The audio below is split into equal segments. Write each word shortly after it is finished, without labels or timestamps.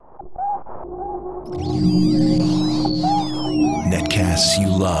Netcasts you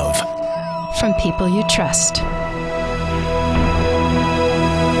love. From people you trust.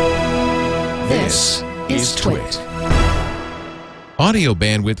 This is Twit. Audio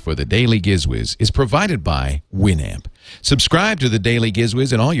bandwidth for the Daily Giz Wiz is provided by Winamp. Subscribe to the Daily Giz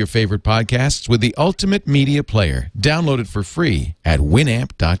Wiz and all your favorite podcasts with the ultimate media player. Download it for free at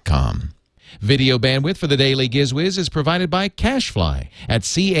winamp.com. Video bandwidth for the Daily Giz Wiz is provided by CacheFly at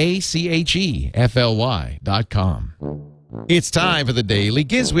CacheFly.com. It's time for the Daily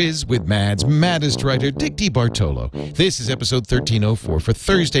Giz Wiz with Mad's maddest writer, Dick DiBartolo. This is episode 1304 for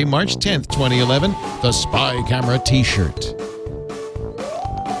Thursday, March 10th, 2011, the Spy Camera T-shirt.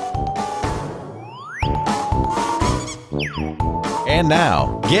 And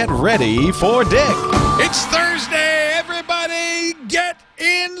now, get ready for Dick. It's Thursday, everybody get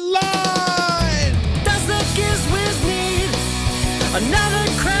in line! Does the Giz Wiz need another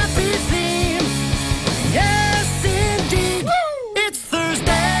crappy theme? Yes, indeed. Woo! It's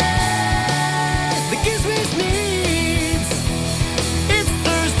Thursday. The Giz Wiz needs. It's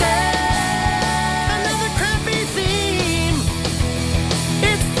Thursday. Another crappy theme.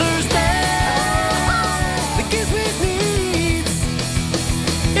 It's Thursday. The Giz Wiz needs.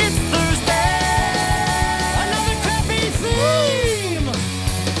 It's Thursday. Another crappy theme.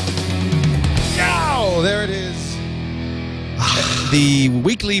 Oh, there it is. The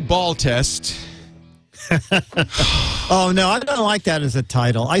weekly ball test. Oh, no, I don't like that as a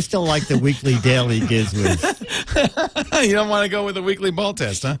title. I still like the weekly daily Giz Wiz. You don't want to go with the weekly ball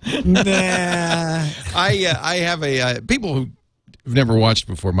test, huh? Nah. I have a people who've never watched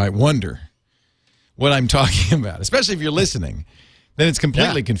before might wonder what I'm talking about, especially if you're listening. Then it's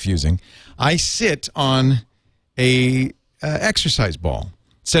completely confusing. I sit on a exercise ball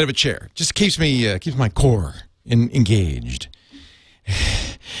instead of a chair. Just keeps me keeps my core engaged.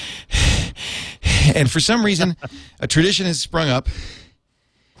 And for some reason, a tradition has sprung up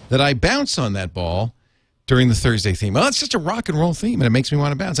that I bounce on that ball during the Thursday theme. Well, it's just a rock and roll theme, and it makes me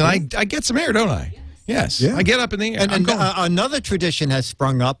want to bounce. And I get some air, don't I? Yes. Yeah. I get up in the air. And another tradition has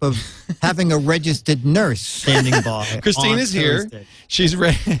sprung up of having a registered nurse standing by. Christina's on here. Thursday. She's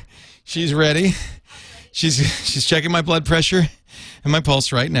ready. She's ready. She's checking my blood pressure and my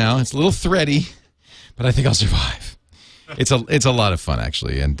pulse right now. It's a little thready, but I think I'll survive. It's a lot of fun,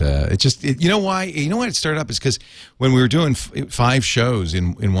 actually, and you know why it started up is because when we were doing 5 shows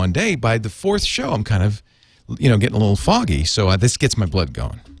in one day, by the 4th show I'm kind of getting a little foggy, so this gets my blood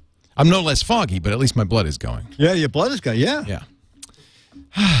going. I'm no less foggy, but at least my blood is going. Yeah, your blood is going. Yeah. Yeah.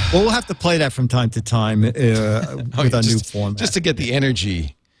 Well, we'll have to play that from time to time with our new format. Just to get the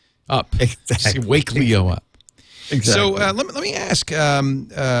energy up. Exactly. Just to wake Leo up. Exactly. So let me ask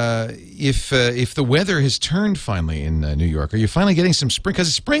if the weather has turned finally in New York. Are you finally getting some spring?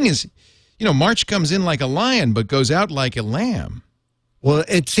 Because spring is, March comes in like a lion but goes out like a lamb. Well,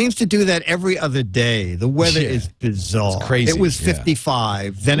 it seems to do that every other day. The weather is bizarre. It's crazy. It was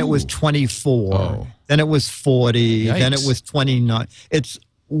 55, then it was 24, then it was 40, then it was 29. It's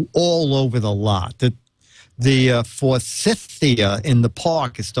all over the lot. The forsythia in the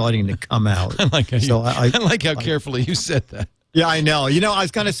park is starting to come out. I like how carefully you said that. Yeah, I know. I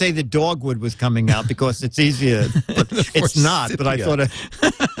was going to say the dogwood was coming out because it's easier, but it's not. But I thought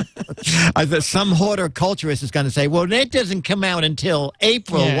some horticulturist is going to say, well, that doesn't come out until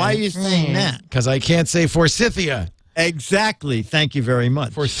April. Yeah. Why are you saying that? Because I can't say forsythia. Exactly. Thank you very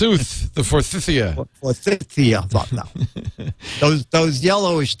much. Forsooth, the forsythia. Forsythia. No. Those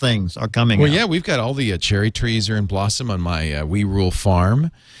yellowish things are coming out. Well, yeah, we've got all the cherry trees are in blossom on my We Rule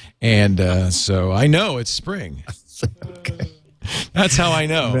farm, and so I know it's spring. Okay. That's how I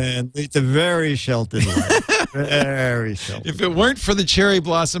know. Man, it's a very sheltered life. Very sheltered. If it weren't for the cherry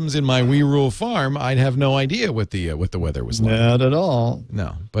blossoms in my We Rule farm, I'd have no idea what the weather was like. Not at all.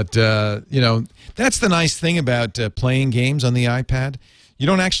 No, but that's the nice thing about playing games on the iPad. You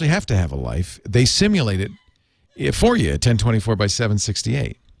don't actually have to have a life. They simulate it for you at 1024 by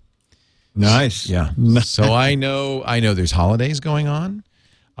 768. Nice. Yeah. So I know there's holidays going on.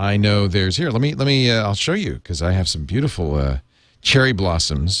 I know there's here. Let me. I'll show you because I have some beautiful cherry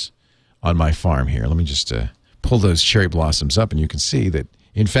blossoms on my farm here. Let me just pull those cherry blossoms up, and you can see that.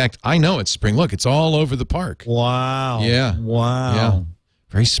 In fact, I know it's spring. Look, it's all over the park. Wow. Yeah. Wow. Yeah.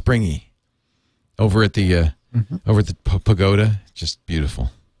 Very springy. Over at the pagoda, just beautiful.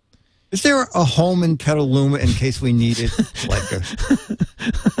 Is there a home in Petaluma in case we need it, like a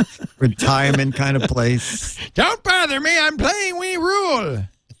retirement kind of place? Don't bother me. I'm playing We Rule.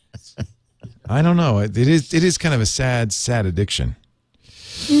 I don't know. It is kind of a sad addiction.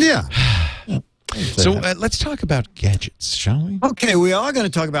 Yeah. So let's talk about gadgets, shall we? Okay, we are going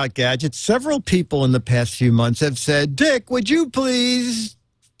to talk about gadgets. Several people in the past few months have said, Dick, would you please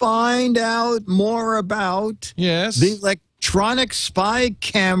find out more about the electronic spy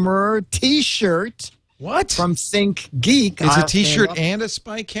camera T-shirt? What? From Think Geek. It's a T-shirt and a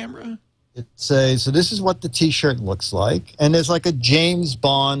spy camera? So this is what the T-shirt looks like. And there's like a James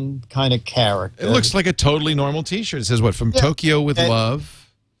Bond kind of character. It looks like a totally normal T-shirt. It says what? From Tokyo with love.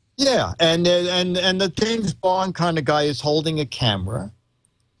 Yeah, and the James Bond kind of guy is holding a camera.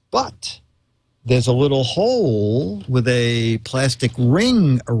 But there's a little hole with a plastic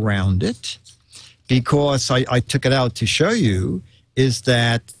ring around it, because I took it out to show you, is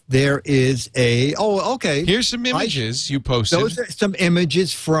that there is a... Oh, okay. Here's some images you posted. Those are some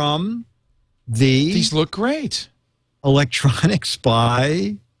images from the... These look great. Electronic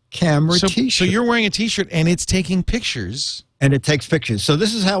spy camera T-shirt. So you're wearing a T-shirt and it's taking pictures. And it takes pictures. So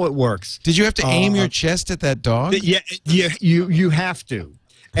this is how it works. Did you have to aim your chest at that dog? Yeah, you have to.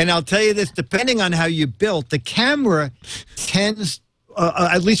 And I'll tell you this, depending on how you built, the camera tends,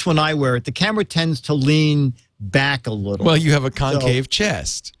 at least when I wear it, the camera tends to lean back a little. Well, you have a concave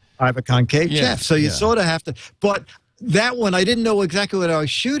chest. I have a concave chest. So you sort of have to. But that one, I didn't know exactly what I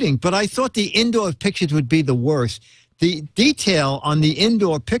was shooting, but I thought the indoor pictures would be the worst. The detail on the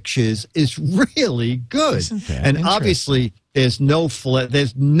indoor pictures is really good. Isn't that and obviously, there's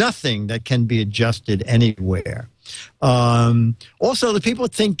nothing that can be adjusted anywhere. Also, the people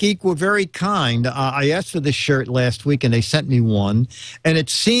at Think Geek were very kind. I asked for this shirt last week, and they sent me one. And it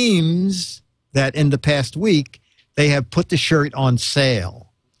seems that in the past week, they have put the shirt on sale.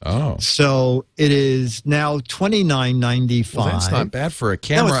 Oh. So it is now $29.95. Well, that's not bad for a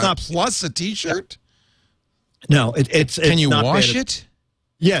camera plus a T-shirt? No, it's Can you not wash bad. it?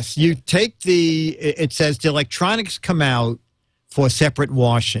 Yes, you take it says the electronics come out for separate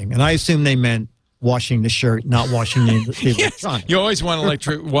washing. And I assume they meant washing the shirt, not washing the electronics. You always want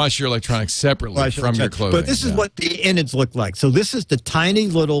to wash your electronics separately from your clothing. But this is what the innards look like. So this is the tiny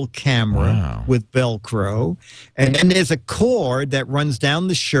little camera with Velcro. And then there's a cord that runs down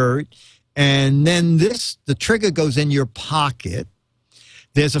the shirt. And then the trigger goes in your pocket.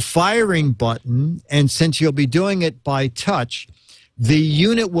 There's a firing button. And since you'll be doing it by touch, the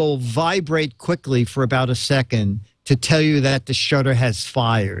unit will vibrate quickly for about a second to tell you that the shutter has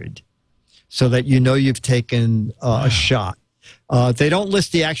fired, so that you know you've taken a shot. They don't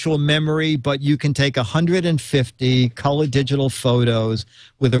list the actual memory, but you can take 150 color digital photos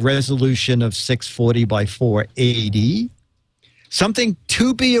with a resolution of 640 by 480. Something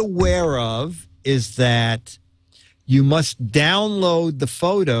to be aware of is that you must download the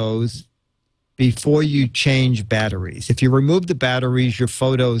photos before you change batteries. If you remove the batteries, your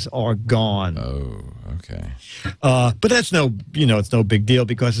photos are gone. Oh, okay. But that's it's no big deal,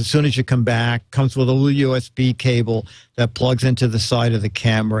 because as soon as you come back, comes with a little USB cable that plugs into the side of the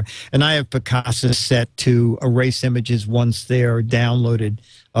camera. And I have Picasso set to erase images once they're downloaded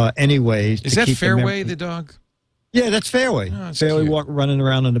anyways. Is that Fairway, the dog? Yeah, that's Fairway. Oh, that's Fairway cute. running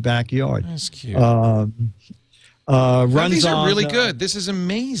around in the backyard. That's cute. These are really good. This is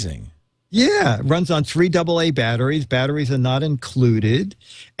amazing. Yeah, it runs on 3 AA batteries. Batteries are not included.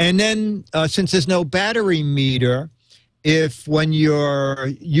 And then since there's no battery meter, when you're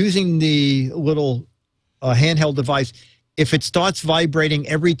using the little handheld device, if it starts vibrating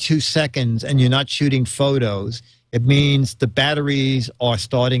every 2 seconds and you're not shooting photos, it means the batteries are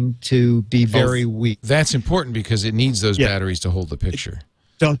starting to be very weak. That's important because it needs those batteries to hold the picture.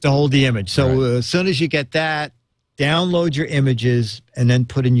 To hold the image. So as soon as you get that, download your images and then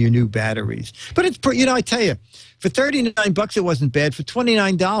put in your new batteries. But it's I tell you, for $39 it wasn't bad. For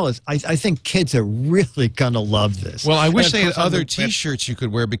 $29, I think kids are really gonna love this. Well, I wish they had other T-shirts you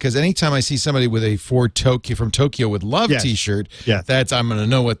could wear, because anytime I see somebody with a from Tokyo with love T-shirt, I'm gonna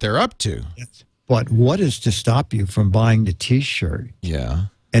know what they're up to. Yes. But what is to stop you from buying the T-shirt? Yeah.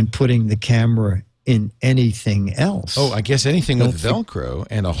 And putting the camera in anything else? Oh, I guess anything with Velcro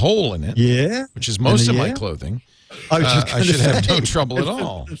and a hole in it. Yeah. Which is most of my clothing. I should have no trouble at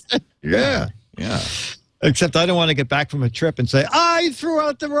all. Yeah. Except I don't want to get back from a trip and say, I threw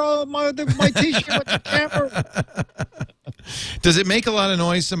out my T-shirt with the camera. Does it make a lot of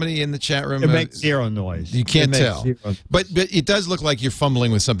noise, somebody in the chat room? It makes zero noise. You can't tell. But it does look like you're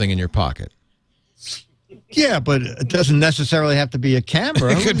fumbling with something in your pocket. Yeah, but it doesn't necessarily have to be a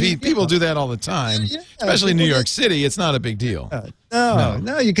camera. It could be. People do that all the time, especially in New York City. It's not a big deal.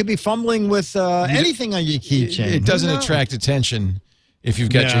 No, you could be fumbling with anything on your keychain. It doesn't attract attention if you've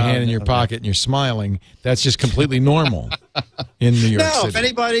got your hand in your pocket and you're smiling. That's just completely normal in New York City. If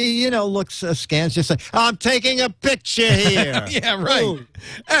anybody, looks scans, just say, I'm taking a picture here. Yeah, right. Ooh.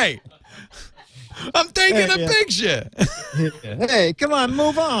 Hey. I'm taking a picture. Hey, come on,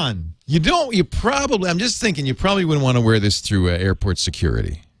 move on. You probably, I'm just thinking, you probably wouldn't want to wear this through airport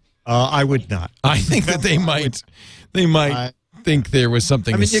security. I would not. I think that they might think there was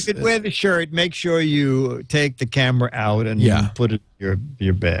something. I mean, you could wear the shirt. Make sure you take the camera out and put it in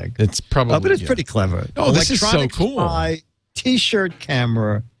your bag. It's probably, but it's pretty clever. Oh, this is so cool. T-shirt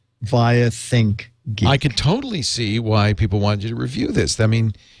camera via Think Geek. I could totally see why people wanted you to review this. I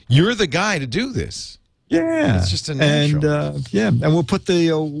mean, you're the guy to do this. Yeah, it's just a natural. And we'll put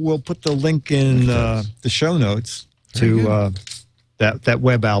the link in the show notes to that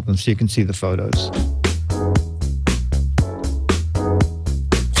web album so you can see the photos.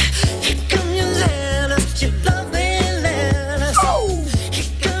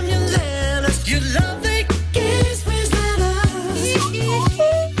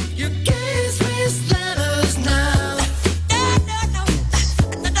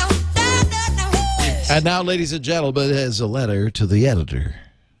 And now, ladies and gentlemen, there's a letter to the editor.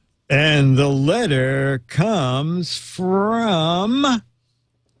 And the letter comes from...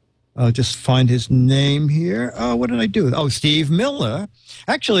 I'll just find his name here. Oh, what did I do? Oh, Steve Miller.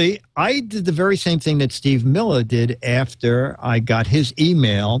 Actually, I did the very same thing that Steve Miller did after I got his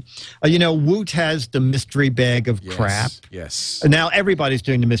email. Woot has the mystery bag of crap. Yes. Now everybody's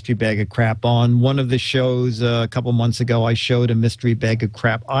doing the mystery bag of crap. On one of the shows a couple months ago, I showed a mystery bag of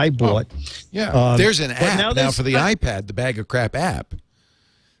crap I bought. Oh, yeah. There's an app now for the iPad, the Bag of Crap app.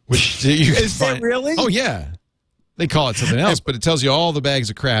 Which you can Is there really? Oh, yeah. They call it something else, but it tells you all the bags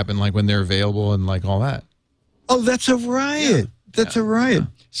of crap and like when they're available and like all that. Oh, that's a riot. That's a riot.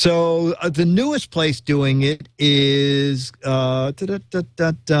 So the newest place doing it is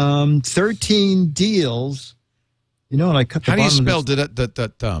 13 Deals. And I cut the How do you bottom spell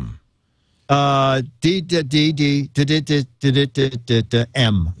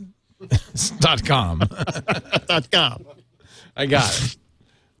M. .com. .com. I got it.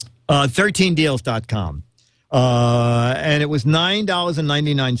 13deals.com. And it was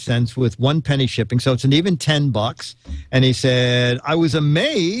 $9.99 with 1 penny shipping. So it's an even $10. And he said, I was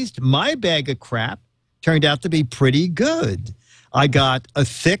amazed. My bag of crap turned out to be pretty good. I got a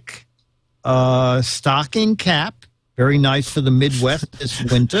thick stocking cap. Very nice for the Midwest this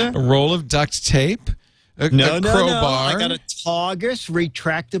winter. A roll of duct tape. A crowbar. No. I got a Targus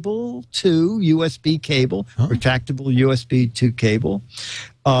retractable 2 USB cable. Retractable USB 2 cable.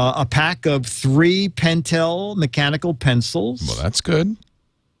 A pack of 3 Pentel mechanical pencils. Well, that's good.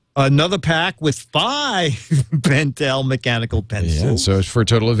 Another pack with 5 Pentel mechanical pencils. Yeah, so it's for a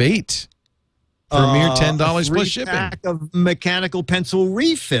total of 8. For a mere $10 plus shipping. A pack of mechanical pencil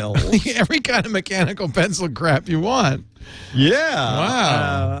refills. Every kind of mechanical pencil crap you want. Yeah.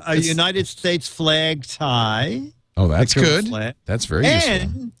 Wow. A United States flag tie. Oh, that's good. Flag. That's very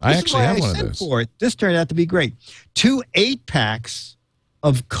useful. I actually have one of those. For it. This turned out to be great. 2 8-packs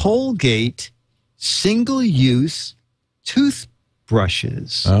of Colgate single-use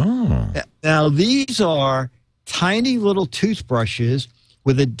toothbrushes. Oh. Now, these are tiny little toothbrushes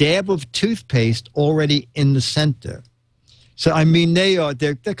with a dab of toothpaste already in the center. So, I mean, they're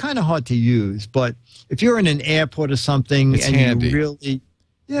kind of hard to use, but if you're in an airport or something it's and handy. you really,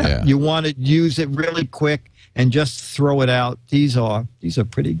 you want to use it really quick and just throw it out, these are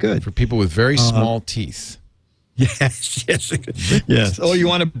pretty good. For people with very small teeth. Yes. Or you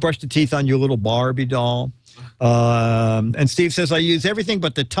want to brush the teeth on your little Barbie doll. And Steve says, I use everything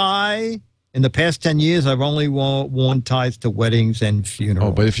but the tie. In the past 10 years, I've only worn ties to weddings and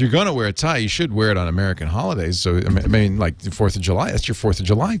funerals. Oh, but if you're going to wear a tie, you should wear it on American holidays. So, I mean, like the 4th of July, that's your 4th of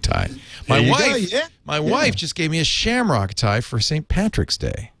July tie. My wife just gave me a shamrock tie for St. Patrick's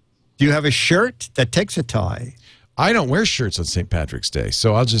Day. Do you have a shirt that takes a tie? I don't wear shirts on St. Patrick's Day,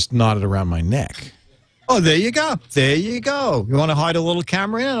 so I'll just knot it around my neck. Oh, there you go. There you go. You want to hide a little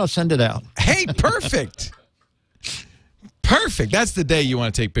camera in it? I'll send it out. Hey, perfect. Perfect. That's the day you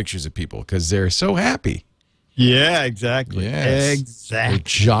want to take pictures of people because they're so happy. Yeah, exactly. Yes. Exactly. They're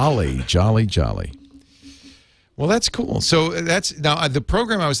jolly, jolly, jolly. Well, that's cool. So that's now the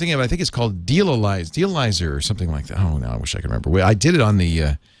program I was thinking of. I think it's called Dealizer or something like that. Oh, now I wish I could remember. I did it on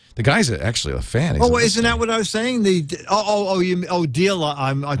the guy's actually a fan. Oh, isn't that what I was saying? Deal.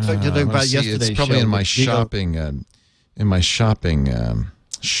 I talked to them about yesterday's. It's probably show, in my shopping.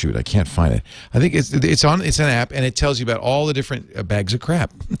 Shoot, I can't find it. I think it's an app, and it tells you about all the different bags of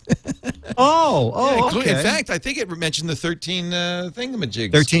crap. Okay. In fact, I think it mentioned the 13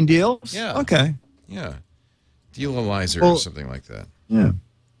 thingamajigs. 13 deals? Yeah. Okay. Yeah. Dealizer or something like that. Yeah.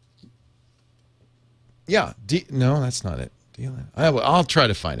 Yeah. No, that's not it. I'll try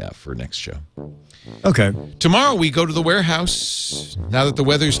to find out for next show. Okay. Tomorrow we go to the warehouse. Now that the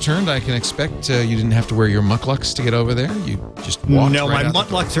weather's turned, I can expect you didn't have to wear your mucklucks to get over there. You just walked No, right my out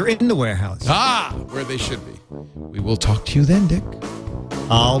mucklucks are in the warehouse. where they should be. We will talk to you then, Dick.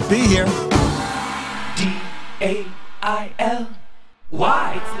 I'll be here. DAILY.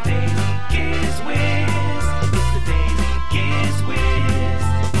 It's the Daily Giz Wiz. It's the Daily Giz Wiz.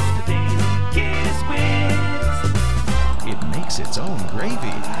 It's the Daily Giz Wiz. It makes its own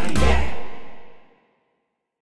gravy.